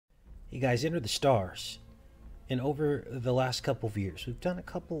Hey guys, enter the stars. And over the last couple of years, we've done a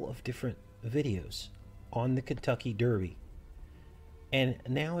couple of different videos on the Kentucky Derby. And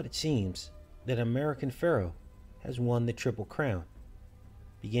now it seems that American Pharaoh has won the Triple Crown,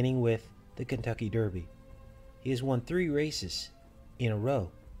 beginning with the Kentucky Derby. He has won 3 races in a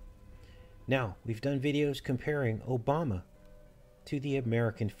row. Now, we've done videos comparing Obama to the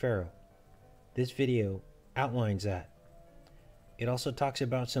American Pharaoh. This video outlines that. It also talks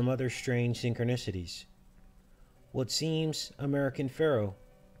about some other strange synchronicities. What seems American Pharaoh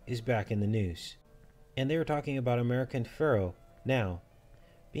is back in the news. And they're talking about American Pharaoh now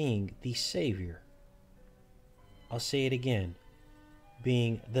being the savior. I'll say it again,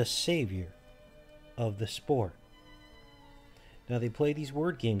 being the savior of the sport. Now they play these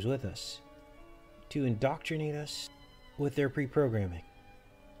word games with us to indoctrinate us with their pre-programming.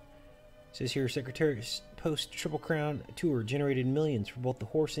 It says here, Secretary's post-Triple Crown tour generated millions for both the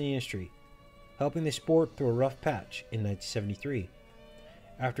horse and the industry, helping the sport through a rough patch in 1973,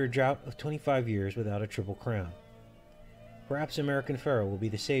 after a drought of 25 years without a Triple Crown. Perhaps American Pharaoh will be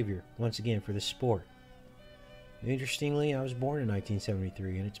the savior once again for this sport. Interestingly, I was born in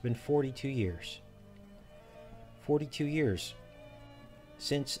 1973, and it's been 42 years. 42 years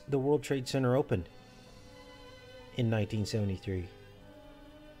since the World Trade Center opened in 1973.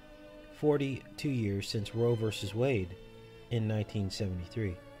 42 years since Roe versus Wade in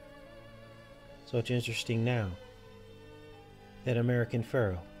 1973. So it's interesting now that American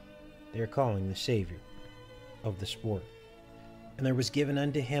Pharaoh, they're calling the savior of the sport. And there was given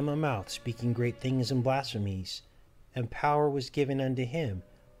unto him a mouth speaking great things and blasphemies, and power was given unto him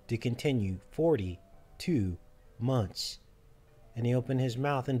to continue 42 months. And he opened his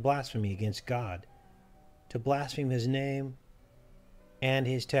mouth in blasphemy against God, to blaspheme his name and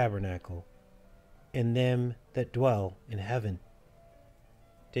his tabernacle, and them that dwell in heaven.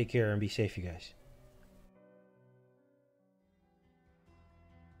 Take care and be safe, you guys.